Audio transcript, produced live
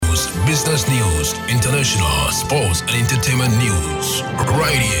business news, international, sports, and entertainment news.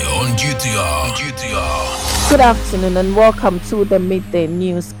 Right here on GTR. Good afternoon and welcome to the Midday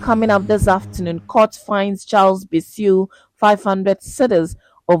News. Coming up this afternoon, court finds Charles Bissiu 500 cedis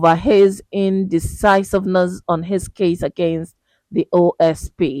over his indecisiveness on his case against the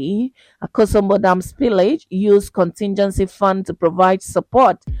OSP. Akosombo spillage used contingency fund to provide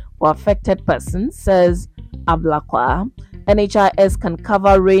support for affected persons, says Ablakwa. NHIS can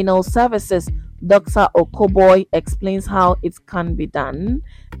cover renal services. Dr. Okoboy explains how it can be done.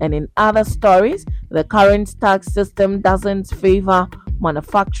 And in other stories, the current tax system doesn't favor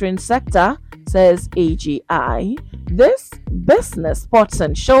manufacturing sector, says AGI. This business, sports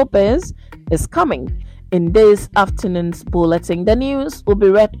and showbiz is coming in this afternoon's bulletin. The news will be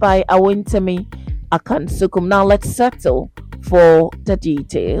read by Awintemi Akansukum. Now let's settle for the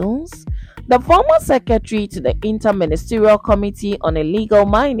details. The former secretary to the Inter-Ministerial Committee on Illegal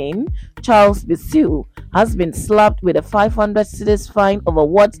Mining, Charles Bissiu, has been slapped with a 500 cedis fine over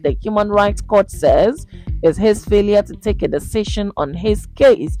what the Human Rights Court says is his failure to take a decision on his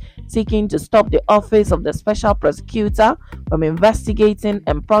case, seeking to stop the Office of the Special Prosecutor from investigating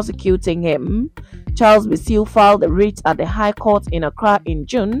and prosecuting him. Charles Bissiu filed a writ at the High Court in Accra in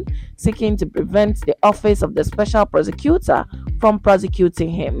June, seeking to prevent the Office of the Special Prosecutor from prosecuting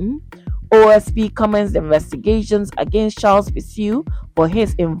him. OSP commenced investigations against Charles Bissiu for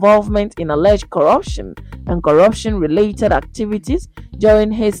his involvement in alleged corruption and corruption-related activities during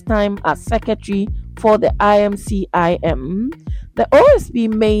his time as secretary for the IMCIM. The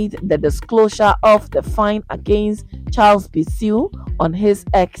OSP made the disclosure of the fine against Charles Bissiu on his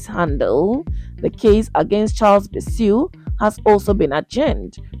X handle. The case against Charles Bissiu has also been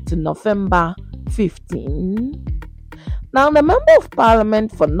adjourned to November 15. Now, the Member of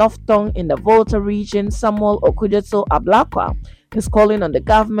Parliament for North Tongue in the Volta region, Samuel Okudzeto Ablakwa, is calling on the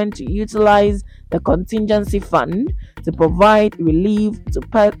government to utilize the contingency fund to provide relief to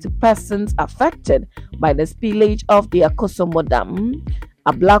persons affected by the spillage of the Akosombo Dam.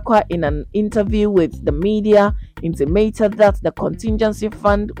 Ablakwa, in an interview with the media, intimated that the contingency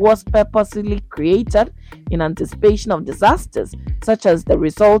fund was purposely created in anticipation of disasters such as the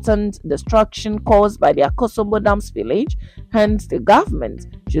resultant destruction caused by the Akosombo Dam spillage. Hence, the government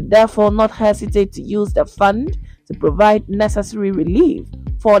should therefore not hesitate to use the fund to provide necessary relief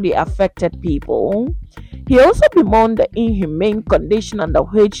for the affected people. He also bemoaned the inhumane condition under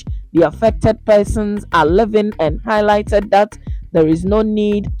which the affected persons are living and highlighted that there is no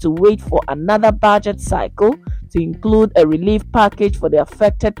need to wait for another budget cycle to include a relief package for the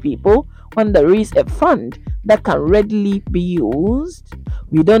affected people when there is a fund that can readily be used.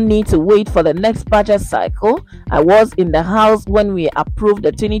 We don't need to wait for the next budget cycle. I was in the House when we approved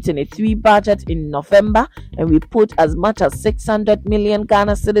the 2023 budget in November, and we put as much as 600 million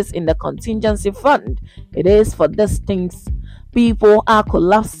Ghana cedis in the contingency fund. It is for these things. People are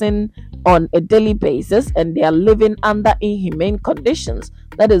collapsing on a daily basis and they are living under inhumane conditions.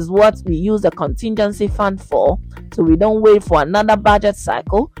 That is what we use the contingency fund for. So we don't wait for another budget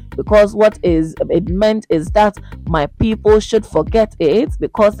cycle, because what it meant is that my people should forget it,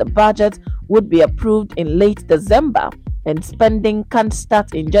 because the budget would be approved in late December and spending can't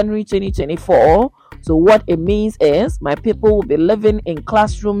start in January 2024. So what it means is my people will be living in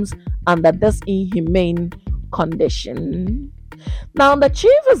classrooms under this inhumane condition. Now, the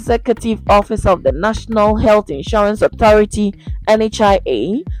Chief Executive Officer of the National Health Insurance Authority,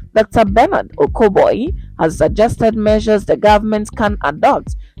 NHIA, Dr. Bernard Okoboy, has suggested measures the government can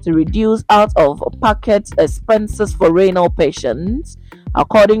adopt to reduce out-of-pocket expenses for renal patients.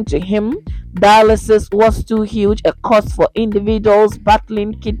 According to him, dialysis was too huge a cost for individuals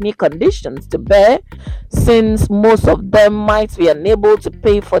battling kidney conditions to bear, since most of them might be unable to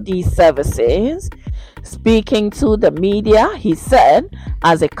pay for these services. Speaking to the media, he said,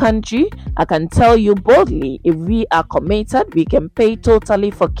 "As a country, I can tell you boldly, if we are committed, we can pay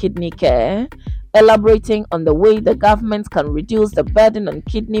totally for kidney care." Elaborating on the way the government can reduce the burden on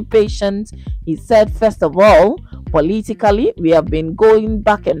kidney patients, he said, "First of all, politically, we have been going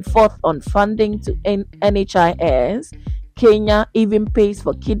back and forth on funding to NHIS. Kenya even pays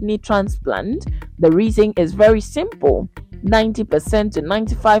for kidney transplant. The reason is very simple. 90% to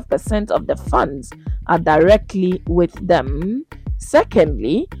 95% of the funds are directly with them.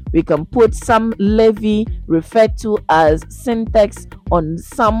 Secondly, we can put some levy referred to as syntax on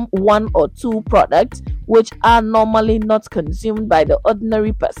some one or two products which are normally not consumed by the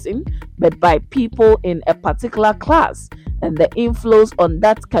ordinary person but by people in a particular class, and the inflows on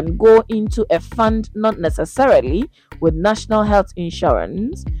that can go into a fund, not necessarily with national health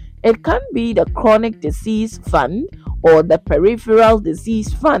insurance. It can be the chronic disease fund or the Peripheral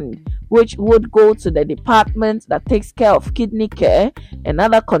Disease Fund, which would go to the department that takes care of kidney care and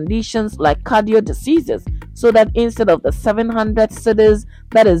other conditions like cardio diseases, so that instead of the 700 cedis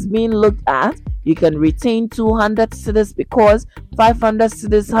that is being looked at, you can retain 200 cedis because 500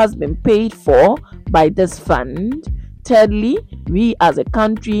 cedis has been paid for by this fund. Thirdly, we as a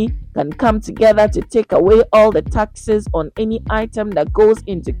country can come together to take away all the taxes on any item that goes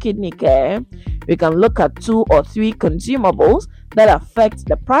into kidney care. We can look at 2 or 3 consumables that affect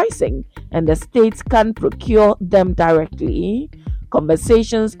the pricing, and the states can procure them directly.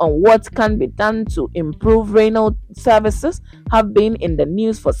 Conversations on what can be done to improve renal services have been in the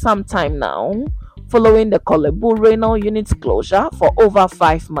news for some time now. Following the Kolebu renal unit's closure for over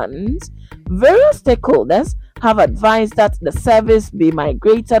 5 months, various stakeholders have advised that the service be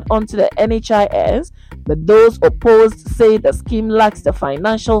migrated onto the NHIS, but those opposed say the scheme lacks the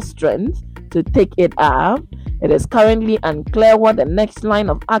financial strength to take it up. It is currently unclear what the next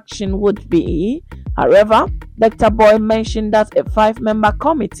line of action would be. However, Dr. Boy mentioned that a 5-member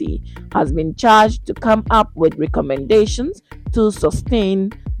committee has been charged to come up with recommendations to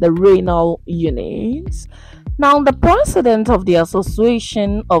sustain the renal units. Now, the president of the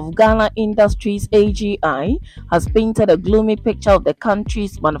Association of Ghana Industries (AGI) has painted a gloomy picture of the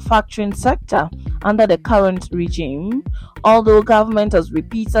country's manufacturing sector under the current regime. Although government has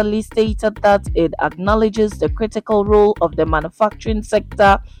repeatedly stated that it acknowledges the critical role of the manufacturing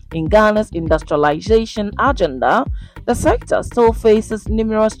sector in Ghana's industrialization agenda, the sector still faces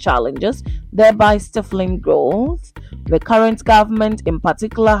numerous challenges, thereby stifling growth. The current government in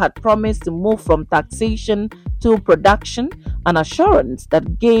particular had promised to move from taxation to production, an assurance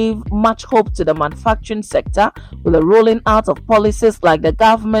that gave much hope to the manufacturing sector with the rolling out of policies like the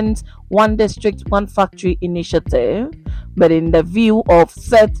government's One District, One Factory initiative. But in the view of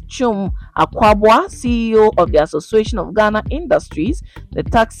Seth Chum Akwabwa, CEO of the Association of Ghana Industries, the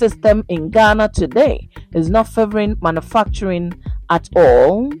tax system in Ghana today is not favoring manufacturing at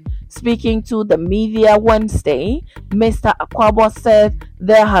all. Speaking to the media Wednesday, Mr. Akwabwa said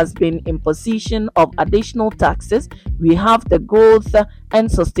there has been imposition of additional taxes. We have the Growth and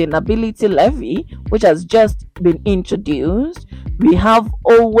Sustainability Levy, which has just been introduced. We have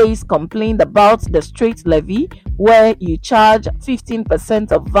always complained about the straight levy, where you charge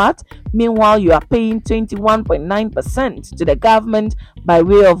 15% of VAT, meanwhile you are paying 21.9% to the government by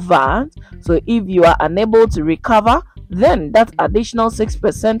way of VAT. So if you are unable to recover, then that additional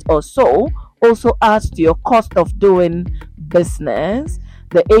 6% or so also adds to your cost of doing business.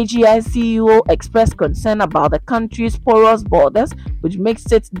 The AGI CEO expressed concern about the country's porous borders, which makes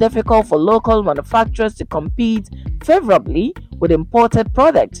it difficult for local manufacturers to compete favorably with imported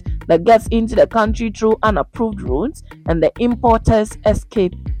products that gets into the country through unapproved routes, and the importers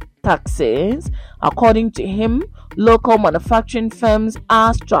escape taxes. According to him, local manufacturing firms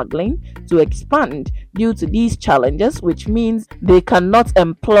are struggling to expand due to these challenges, which means they cannot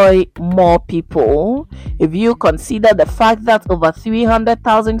employ more people. If you consider the fact that over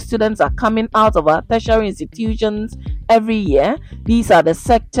 300,000 students are coming out of our tertiary institutions every year, these are the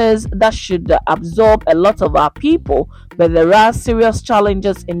sectors that should absorb a lot of our people, but there are serious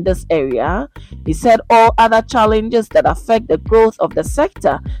challenges in this area. He said all other challenges that affect the growth of the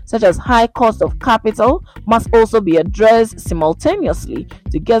sector, such as high cost of capital, must also be addressed simultaneously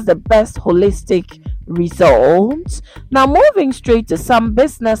to get the best holistic results. Now, moving straight to some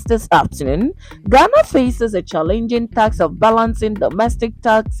business this afternoon, Ghana faces a challenging task of balancing domestic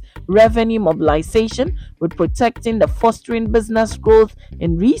tax revenue mobilization with protecting the fostering business growth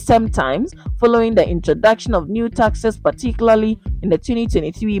in recent times following the introduction of new taxes, particularly in the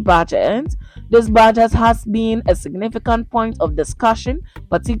 2023 budget. This budget has been a significant point of discussion,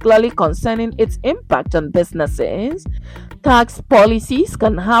 particularly concerning its impact on businesses. Tax policies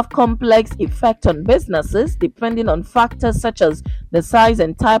can have complex effect on businesses depending on factors such as the size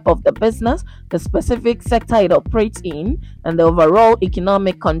and type of the business, the specific sector it operates in, and the overall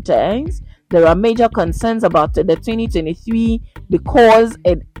economic context. There are major concerns about the 2023 because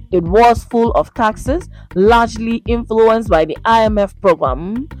it was full of taxes, largely influenced by the IMF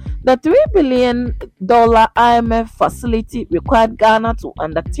program. The $3 billion IMF facility required Ghana to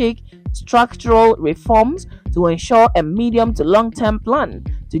undertake structural reforms to ensure a medium to long-term plan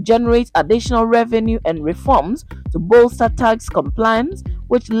to generate additional revenue and reforms to bolster tax compliance,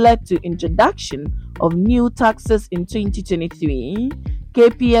 which led to introduction of new taxes in 2023.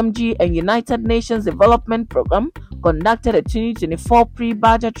 KPMG and United Nations Development Programme conducted a 2024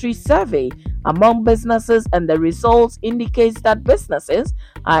 pre-budgetary survey among businesses, and the results indicates that businesses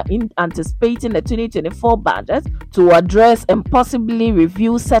are anticipating the 2024 budget to address and possibly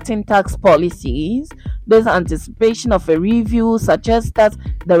review certain tax policies. This anticipation of a review suggests that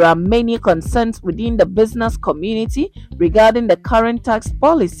there are many concerns within the business community regarding the current tax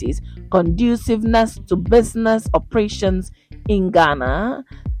policies, conduciveness to business operations in Ghana.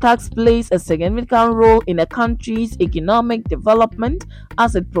 Tax plays a significant role in a country's economic development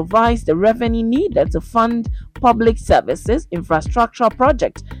as it provides the revenue needed to fund public services, infrastructural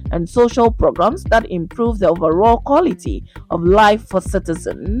projects, and social programs that improve the overall quality of life for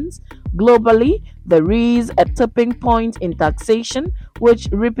citizens. Globally, there is a tipping point in taxation, which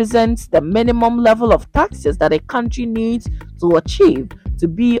represents the minimum level of taxes that a country needs to achieve to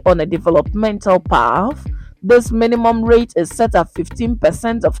be on a developmental path. This minimum rate is set at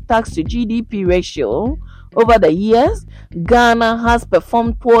 15% of tax to GDP ratio. Over the years, Ghana has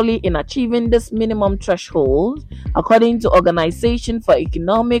performed poorly in achieving this minimum threshold. According to Organization for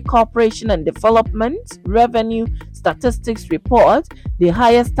Economic Cooperation and Development Revenue Statistics Report, the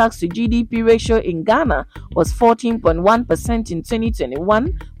highest tax to GDP ratio in Ghana was 14.1% in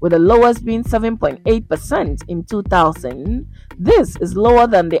 2021, with the lowest being 7.8% in 2000. This is lower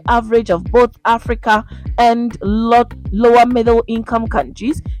than the average of both Africa and lower middle income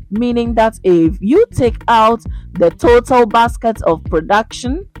countries, meaning that if you take out the total basket of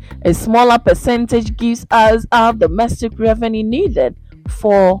production, a smaller percentage gives us our domestic revenue needed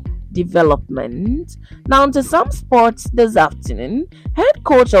for development. Now to some sports this afternoon. Head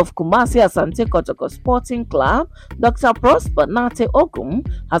coach of Kumasi Asante Kotoko Sporting Club, Dr. Prosper Nate Ogum,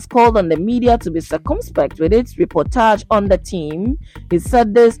 has called on the media to be circumspect with its reportage on the team. He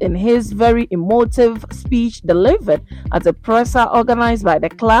said this in his very emotive speech delivered at a presser organized by the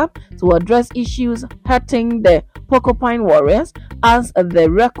club to address issues hurting the Porcupine Warriors as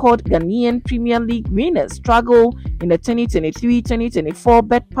the record Ghanaian Premier League winners struggle in the 2023-2024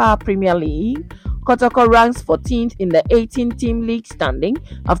 Bet-Power Premier League. Kotoko ranks 14th in the 18-team league standing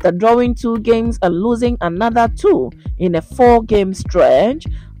after drawing 2 games and losing another 2 in a 4-game stretch.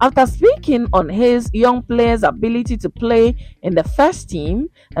 After speaking on his young players' ability to play in the first team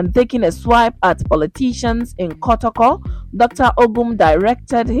and taking a swipe at politicians in Kotoko, Dr. Ogum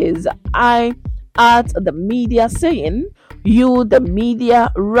directed his eye at the media, saying, "You, the media,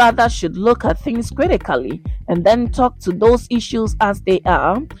 rather should look at things critically and then talk to those issues as they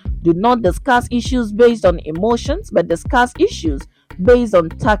are. Do not discuss issues based on emotions, but discuss issues based on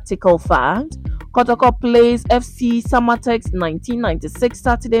tactical facts." Kotoko plays FC Samatex 1996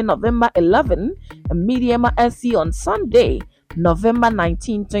 Saturday, November 11, and Mediama SC on Sunday, November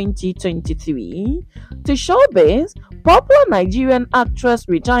 19, 2023. To showbiz, popular Nigerian actress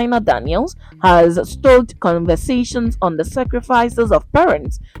Regina Daniels has stoked conversations on the sacrifices of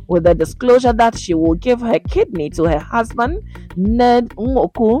parents with the disclosure that she will give her kidney to her husband, Ned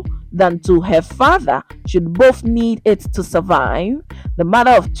Nwoku, than to her father, should both need it to survive. The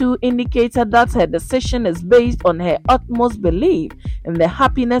mother of 2 indicated that her decision is based on her utmost belief in the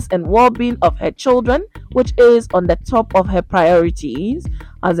happiness and well-being of her children, which is on the top of her priorities.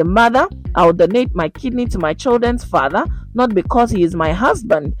 As a mother, I will donate my kidney to my children's father, not because he is my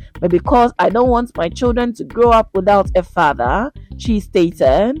husband, but because I don't want my children to grow up without a father, she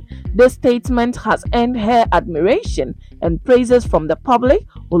stated. This statement has earned her admiration and praises from the public,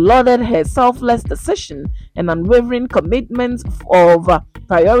 who lauded her selfless decision and unwavering commitment of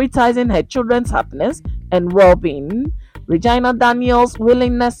prioritizing her children's happiness and well-being. Regina Daniels'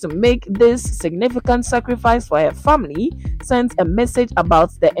 willingness to make this significant sacrifice for her family sends a message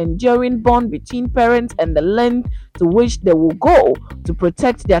about the enduring bond between parents and the length to which they will go to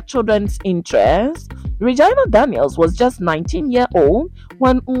protect their children's interests. Regina Daniels was just 19-year-old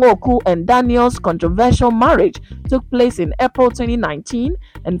when Nwoku and Daniels' controversial marriage took place in April 2019,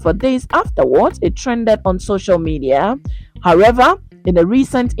 and for days afterwards, it trended on social media. However, in a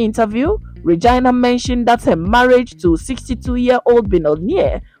recent interview, Regina mentioned that her marriage to 62-year-old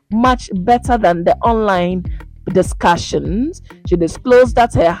billionaire much better than the online discussions. She disclosed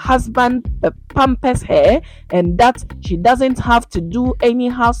that her husband pampers her and that she doesn't have to do any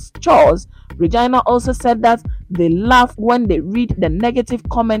house chores. Regina also said that they laugh when they read the negative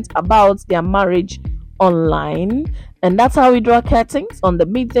comments about their marriage online. And that's how we draw curtains on the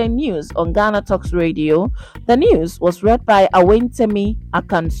midday news on Ghana Talks Radio. The news was read by Awentemi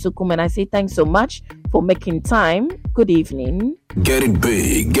Akansukum, and I say thanks so much for making time. Good evening. Get it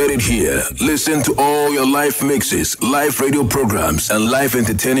big, get it here. Listen to all your live mixes, live radio programs, and live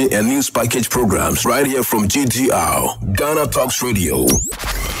entertaining and news package programs right here from GTR, Ghana Talks Radio.